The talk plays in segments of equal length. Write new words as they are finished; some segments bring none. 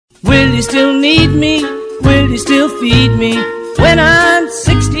Will you still need me? Will you still feed me when I'm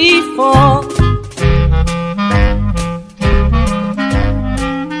 64?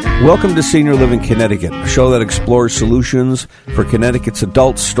 Welcome to Senior Living Connecticut, a show that explores solutions for Connecticut's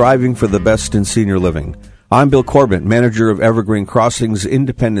adults striving for the best in senior living. I'm Bill Corbett, manager of Evergreen Crossings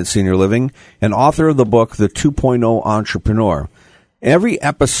Independent Senior Living and author of the book, The 2.0 Entrepreneur. Every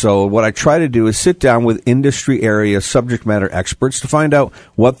episode, what I try to do is sit down with industry area subject matter experts to find out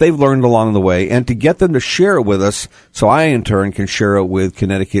what they've learned along the way and to get them to share it with us so I, in turn, can share it with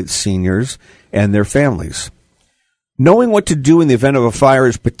Connecticut seniors and their families. Knowing what to do in the event of a fire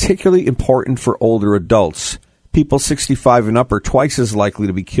is particularly important for older adults. People 65 and up are twice as likely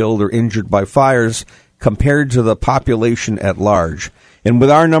to be killed or injured by fires compared to the population at large. And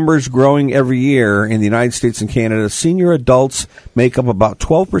with our numbers growing every year in the United States and Canada, senior adults make up about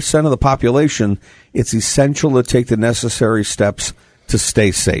 12% of the population. It's essential to take the necessary steps to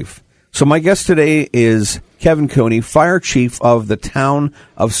stay safe. So my guest today is Kevin Cooney, Fire Chief of the town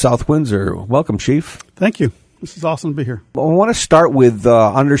of South Windsor. Welcome, Chief. Thank you. This is awesome to be here. Well, I want to start with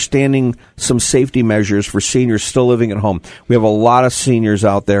understanding some safety measures for seniors still living at home. We have a lot of seniors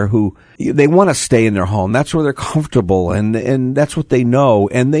out there who they want to stay in their home. That's where they're comfortable, and that's what they know.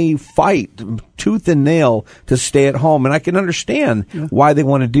 And they fight tooth and nail to stay at home. And I can understand why they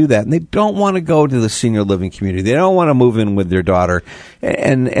want to do that. And they don't want to go to the senior living community. They don't want to move in with their daughter.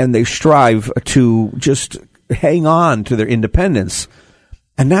 And they strive to just hang on to their independence.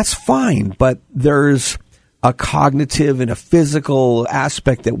 And that's fine, but there's a cognitive and a physical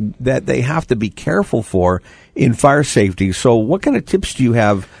aspect that they have to be careful for in fire safety. So what kind of tips do you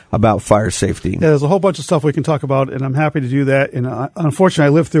have about fire safety? Yeah, there's a whole bunch of stuff we can talk about, and I'm happy to do that. And unfortunately, I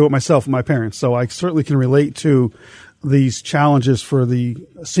lived through it myself and my parents, so I certainly can relate to these challenges for the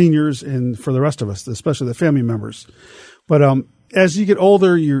seniors and for the rest of us, especially the family members. But as you get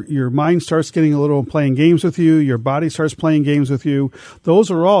older, your mind starts getting a little playing games with you. Your body starts playing games with you. Those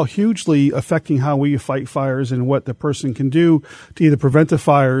are all hugely affecting how we fight fires and what the person can do to either prevent the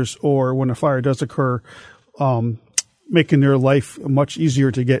fires or when a fire does occur, making their life much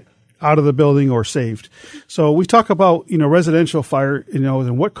easier to get out of the building or saved. So we talk about, residential fire,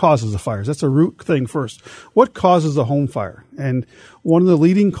 and what causes the fires. That's a root thing first. What causes a home fire? And one of the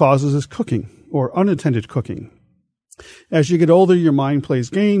leading causes is cooking or unattended cooking. As you get older, your mind plays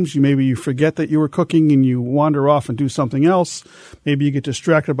games. Maybe you forget that you were cooking and you wander off and do something else. Maybe you get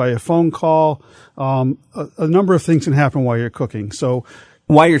distracted by a phone call. A number of things can happen while you're cooking. So,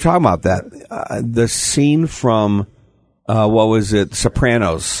 while you're talking about that, the scene from what was it,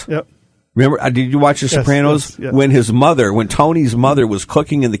 Sopranos? Yep. Remember, did you watch The Sopranos? Yes. When Tony's mother was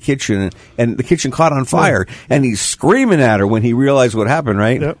cooking in the kitchen and the kitchen caught on fire and he's screaming at her when he realized what happened,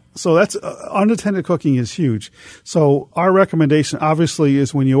 right? Yep. So that's unattended cooking is huge. So our recommendation obviously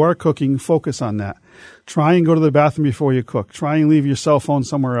is when you are cooking, focus on that. Try and go to the bathroom before you cook. Try and leave your cell phone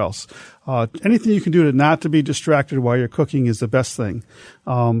somewhere else. Anything you can do to not to be distracted while you're cooking is the best thing.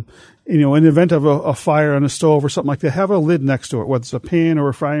 In the event of a fire on a stove or something like that, have a lid next to it, whether it's a pan or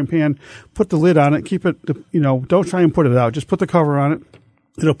a frying pan. Put the lid on it. Keep it, don't try and put it out. Just put the cover on it.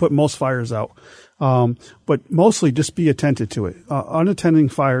 It'll put most fires out. But mostly just be attentive to it.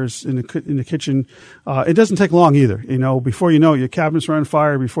 Unattended fires in the kitchen, it doesn't take long either. Before you know it, your cabinets are on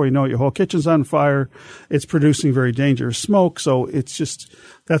fire. Before you know it, your whole kitchen's on fire. It's producing very dangerous smoke. So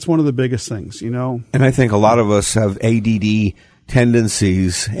that's one of the biggest things, And I think a lot of us have ADD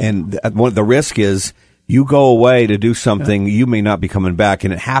tendencies, and the risk is you go away to do something, you may not be coming back.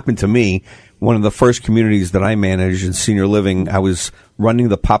 And it happened to me. One of the first communities that I managed in senior living, I was running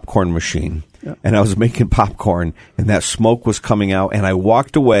the popcorn machine. Yep. And I was making popcorn, and that smoke was coming out, and I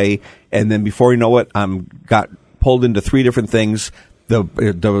walked away, and then before you know it, got pulled into three different things.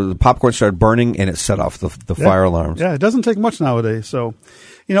 The popcorn started burning, and it set off the fire alarms. Yeah, it doesn't take much nowadays. So,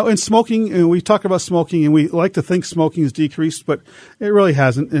 in smoking, and we talk about smoking, and we like to think smoking has decreased, but it really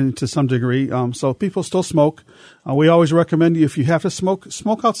hasn't, and to some degree. So people still smoke. We always recommend if you have to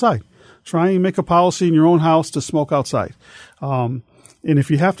smoke outside. Try and make a policy in your own house to smoke outside. And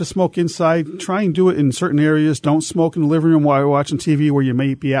if you have to smoke inside, try and do it in certain areas. Don't smoke in the living room while you're watching TV where you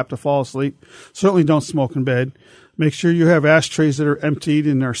may be apt to fall asleep. Certainly don't smoke in bed. Make sure you have ashtrays that are emptied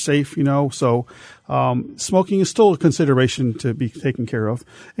and are safe, So smoking is still a consideration to be taken care of.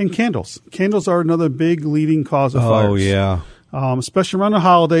 And candles. Candles are another big leading cause of fires. Oh, yeah. Especially around the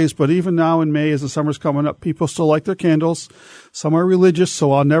holidays, but even now in May as the summer's coming up, people still like their candles. Some are religious,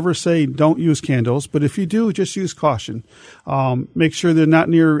 so I'll never say don't use candles, but if you do, just use caution. Make sure they're not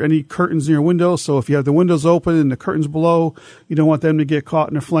near any curtains near windows, so if you have the windows open and the curtains below, you don't want them to get caught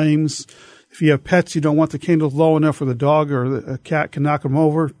in the flames. If you have pets, you don't want the candles low enough where the dog or a cat can knock them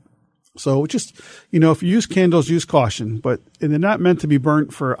over. So just, if you use candles, use caution, and they're not meant to be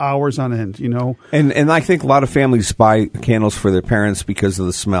burnt for hours on end, And I think a lot of families buy candles for their parents because of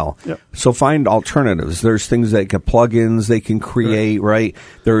the smell. Yep. So find alternatives. There's things that can plug-ins they can create, right?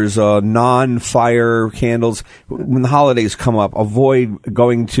 There's non-fire candles. When the holidays come up, avoid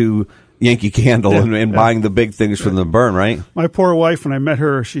going to Yankee Candle and buying the big things from the burn, right? My poor wife, when I met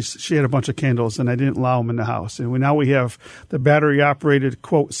her, she had a bunch of candles, and I didn't allow them in the house. And now we have the battery-operated,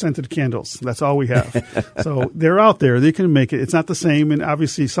 quote, scented candles. That's all we have. So they're out there. They can make it. It's not the same. And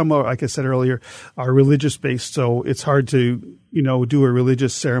obviously some are, like I said earlier, are religious-based. So it's hard to, do a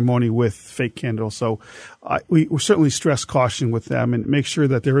religious ceremony with fake candles. So we certainly stress caution with them and make sure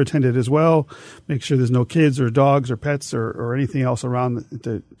that they're attended as well. Make sure there's no kids or dogs or pets or anything else around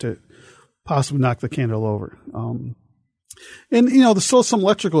to possibly knock the candle over. And there's still some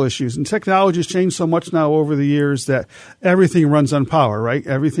electrical issues, and technology has changed so much now over the years that everything runs on power, right?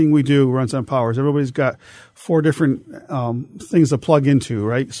 Everything we do runs on power. Everybody's got 4 different things to plug into,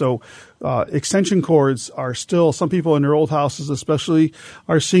 right? So extension cords are still, some people in their old houses, especially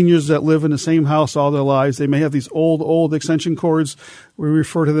our seniors that live in the same house all their lives, they may have these old extension cords. We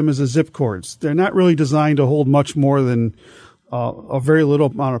refer to them as the zip cords. They're not really designed to hold much more than a very little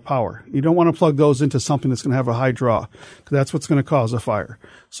amount of power. You don't want to plug those into something that's going to have a high draw, because that's what's going to cause a fire.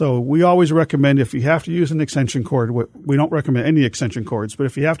 So we always recommend, if you have to use an extension cord, we don't recommend any extension cords, but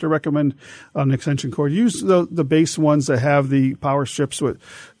if you have to recommend an extension cord, use the base ones that have the power strips with,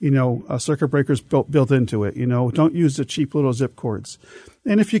 circuit breakers built into it. Don't use the cheap little zip cords.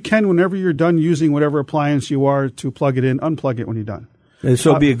 And if you can, whenever you're done using whatever appliance you are to plug it in, unplug it when you're done. And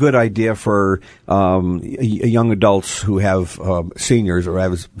so it'd be a good idea for young adults who have seniors or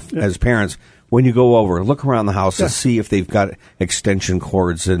as parents, when you go over, look around the house and see if they've got extension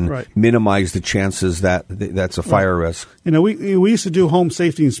cords and minimize the chances that that's a fire risk. We used to do home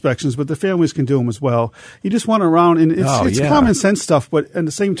safety inspections, but the families can do them as well. You just want around, and it's common sense stuff, but in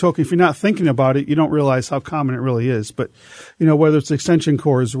the same token, if you're not thinking about it, you don't realize how common it really is. But, whether it's extension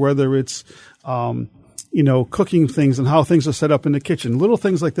cords, whether it's cooking things and how things are set up in the kitchen. Little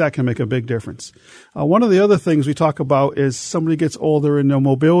things like that can make a big difference. One of the other things we talk about is somebody gets older and their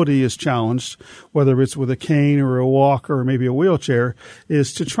mobility is challenged, whether it's with a cane or a walker or maybe a wheelchair,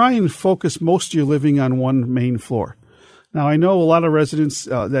 is to try and focus most of your living on one main floor. Now, I know a lot of residents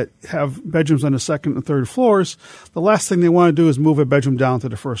that have bedrooms on the second and third floors. The last thing they want to do is move a bedroom down to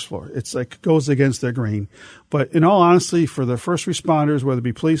the first floor. It's like goes against their grain. But in all honesty, for the first responders, whether it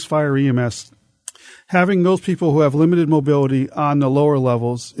be police, fire, EMS, having those people who have limited mobility on the lower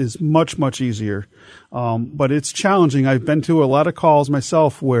levels is much, much easier. But it's challenging. I've been to a lot of calls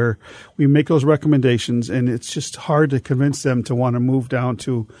myself where we make those recommendations, and it's just hard to convince them to want to move down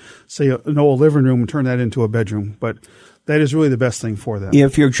to, say, an old living room and turn that into a bedroom. But that is really the best thing for them.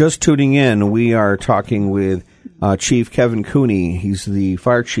 If you're just tuning in, we are talking with Chief Kevin Cooney. He's the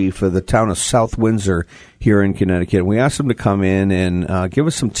fire chief of the town of South Windsor here in Connecticut. We asked him to come in and give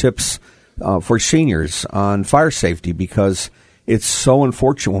us some tips for seniors on fire safety, because it's so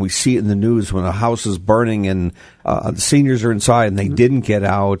unfortunate when we see it in the news when a house is burning and the seniors are inside and they didn't get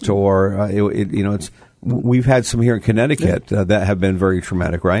out, or we've had some here in Connecticut that have been very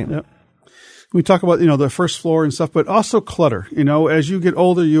traumatic, right? Yep. We talk about the first floor and stuff, but also clutter. As you get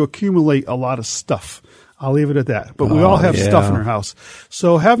older, you accumulate a lot of stuff. I'll leave it at that. But we all have stuff in our house.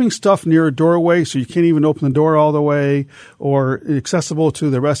 So having stuff near a doorway so you can't even open the door all the way, or accessible to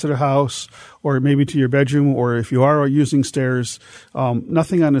the rest of the house, or maybe to your bedroom, or if you are using stairs,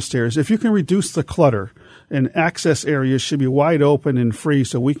 nothing on the stairs. If you can reduce the clutter, and access areas should be wide open and free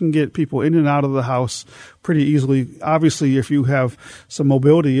so we can get people in and out of the house pretty easily. Obviously, if you have some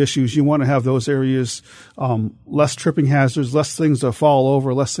mobility issues, you want to have those areas less tripping hazards, less things to fall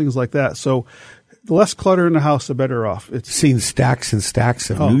over, less things like that. So the less clutter in the house, the better off. It's seen stacks and stacks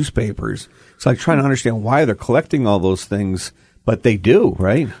of newspapers. It's like trying to understand why they're collecting all those things, but they do,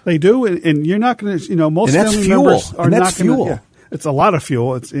 right? They do, and you're not going to, most family members are not going to. It's a lot of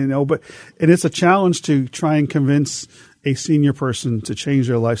fuel. It's but it's a challenge to try and convince a senior person to change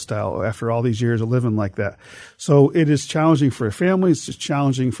their lifestyle after all these years of living like that. So it is challenging for families. It's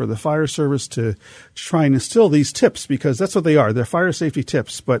challenging for the fire service to try and instill these tips, because that's what they are. They're fire safety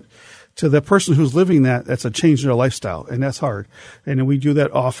tips, but to the person who's living that's a change in their lifestyle, and that's hard. And we do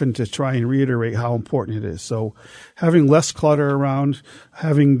that often to try and reiterate how important it is. So having less clutter around,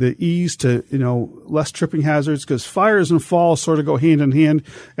 having the ease to, less tripping hazards, because fires and falls sort of go hand in hand.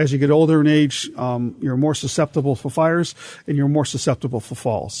 As you get older in age, you're more susceptible for fires and you're more susceptible for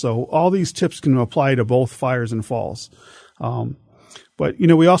falls. So all these tips can apply to both fires and falls. But,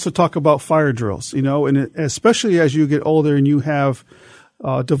 we also talk about fire drills, and especially as you get older and you have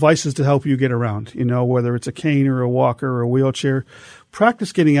devices to help you get around, whether it's a cane or a walker or a wheelchair.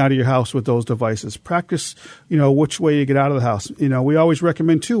 Practice getting out of your house with those devices. Practice, which way you get out of the house. We always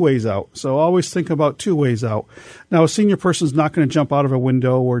recommend 2 ways out. So always think about 2 ways out. Now, a senior person's not going to jump out of a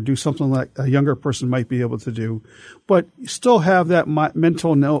window or do something like a younger person might be able to do, but you still have that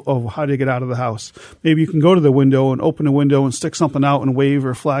mental note of how to get out of the house. Maybe you can go to the window and open the window and stick something out and wave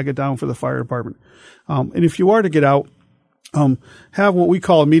or flag it down for the fire department. And if you are to get out, have what we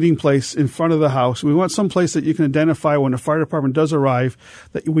call a meeting place in front of the house. We want some place that you can identify when the fire department does arrive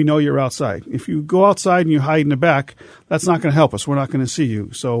that we know you're outside. If you go outside and you hide in the back, that's not going to help us. We're not going to see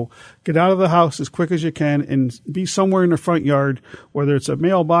you. So get out of the house as quick as you can and be somewhere in the front yard, whether it's a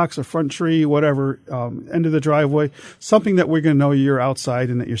mailbox, a front tree, whatever, end of the driveway, something that we're going to know you're outside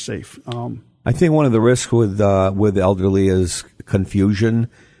and that you're safe. I think one of the risks with elderly is confusion,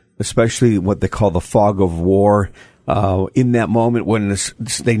 especially what they call the fog of war. In that moment when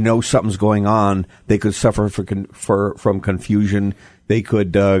they know something's going on, they could suffer from confusion. They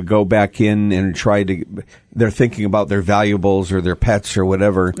could go back in and they're thinking about their valuables or their pets or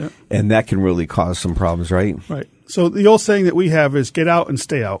whatever, yep. And that can really cause some problems, right? Right. So the old saying that we have is get out and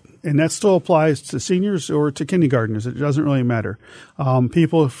stay out. And that still applies to seniors or to kindergartners. It doesn't really matter.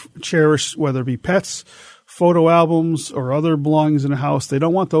 People cherish, whether it be pets, photo albums, or other belongings in the house. They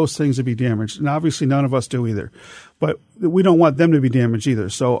don't want those things to be damaged. And obviously none of us do either. But we don't want them to be damaged either.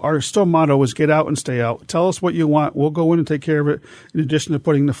 So our still motto is get out and stay out. Tell us what you want. We'll go in and take care of it in addition to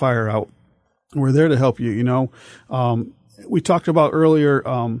putting the fire out. We're there to help you, We talked about earlier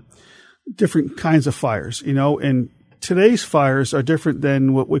different kinds of fires, and today's fires are different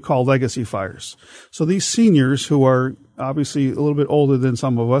than what we call legacy fires. So these seniors who are obviously a little bit older than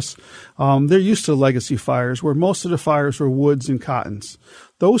some of us, they're used to legacy fires where most of the fires were woods and cottons.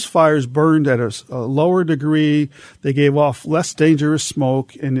 Those fires burned at a lower degree. They gave off less dangerous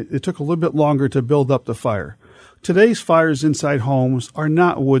smoke, and it took a little bit longer to build up the fire. Today's fires inside homes are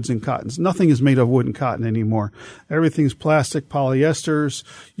not woods and cottons. Nothing is made of wood and cotton anymore. Everything's plastic, polyesters,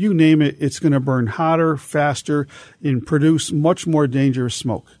 you name it, it's going to burn hotter, faster, and produce much more dangerous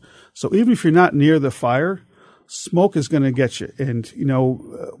smoke. So even if you're not near the fire, smoke is going to get you. And,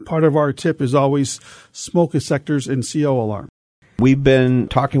 part of our tip is always smoke detectors and CO alarm. We've been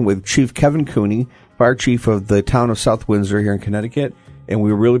talking with Chief Kevin Cooney, Fire Chief of the town of South Windsor here in Connecticut. And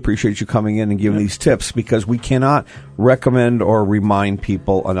we really appreciate you coming in and giving these tips because we cannot recommend or remind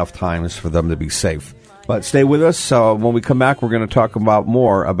people enough times for them to be safe. But stay with us. When we come back, we're going to talk about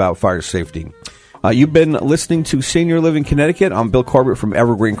more about fire safety. You've been listening to Senior Living Connecticut. I'm Bill Corbett from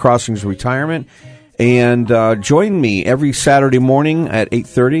Evergreen Crossings Retirement. And join me every Saturday morning at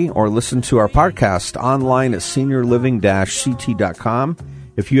 8:30 or listen to our podcast online at seniorliving-ct.com.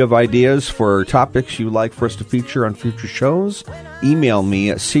 If you have ideas for topics you'd like for us to feature on future shows, email me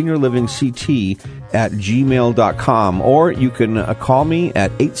at seniorlivingct@gmail.com, or you can call me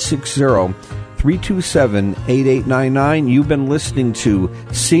at 860-327-8899. You've been listening to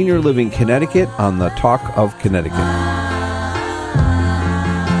Senior Living Connecticut on the Talk of Connecticut.